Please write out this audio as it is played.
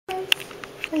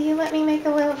Will you let me make a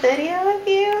little video of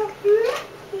you?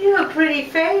 You have a pretty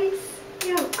face.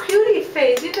 You have a cutie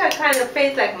face. You got kind of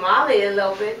face like Molly a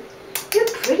little bit. You're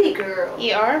a pretty girl.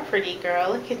 You are a pretty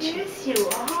girl. Look at you. Yes, you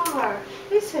are.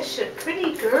 You're such a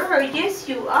pretty girl. Yes,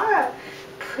 you are.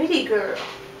 Pretty girl.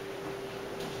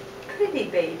 Pretty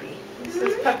baby. This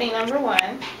is puppy number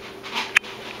 1.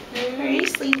 Are you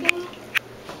sleeping?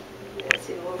 Yes,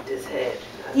 he moved his head.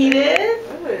 He did?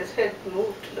 Oh, his head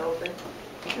moved a little bit.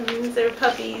 And these are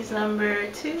puppies number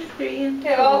 2, 3, and 4.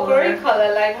 They're all gray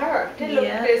color like her. They look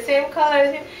the same color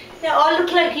as you. They all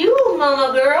look like you,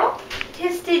 mama girl.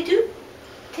 Yes, they do.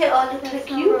 They all look like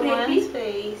you, baby.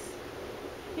 Face.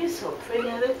 You're so pretty.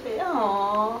 Another face.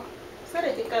 Aww. Is that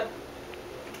a hiccup?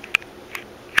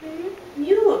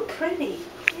 You are pretty.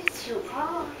 Yes, you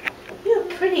are. You're a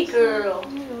pretty girl.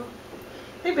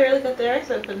 They barely got their eyes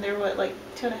open. They're what, like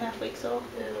 2.5 weeks old?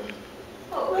 Yeah.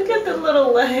 Oh, look at the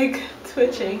little leg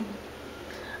twitching.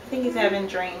 I think he's having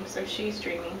dreams, or she's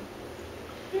dreaming.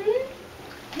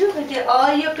 Look at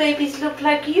all your babies look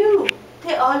like you.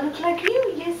 They all look like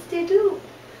you. Yes, they do.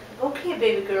 Okay,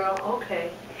 baby girl.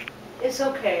 Okay. It's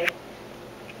okay.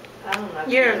 I'm not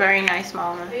You're a very nice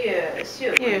mama. Yes,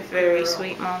 you're a very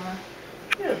sweet mama.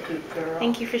 You're a good girl.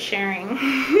 Thank you for sharing.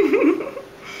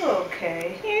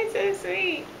 Okay. You're so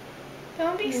sweet.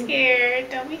 Don't be scared.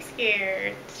 Don't be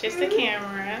scared. It's just a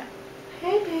camera.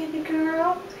 Hey, baby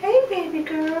girl. Hey, baby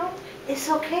girl. It's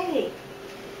okay.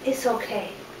 It's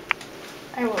okay.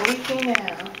 I will leave you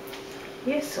now.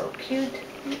 You're so cute.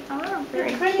 Oh, You're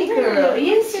a pretty girl.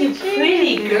 Yes, you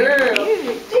pretty girl.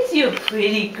 Yes, you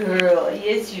pretty girl.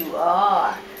 Yes, you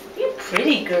are. You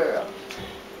pretty girl.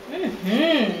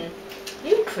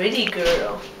 You pretty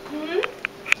girl.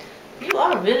 You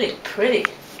are really pretty.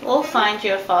 We'll find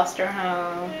you a foster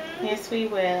home. Yes, we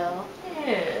will.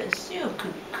 Yes, you're a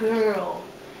good girl.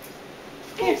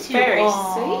 Yes, very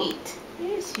sweet.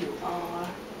 Yes, you are.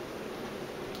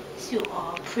 Yes, you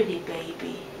are, pretty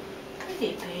baby.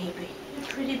 Pretty baby. You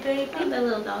pretty baby. Oh, that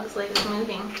little dog's leg is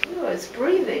moving. Oh, it's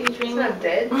breathing. It's not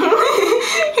dead. Yeah.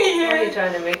 Why are you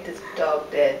trying to make this dog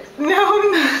dead? No,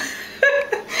 I'm not.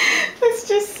 It's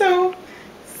just so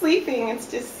sleeping.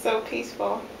 It's just so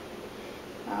peaceful.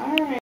 All right.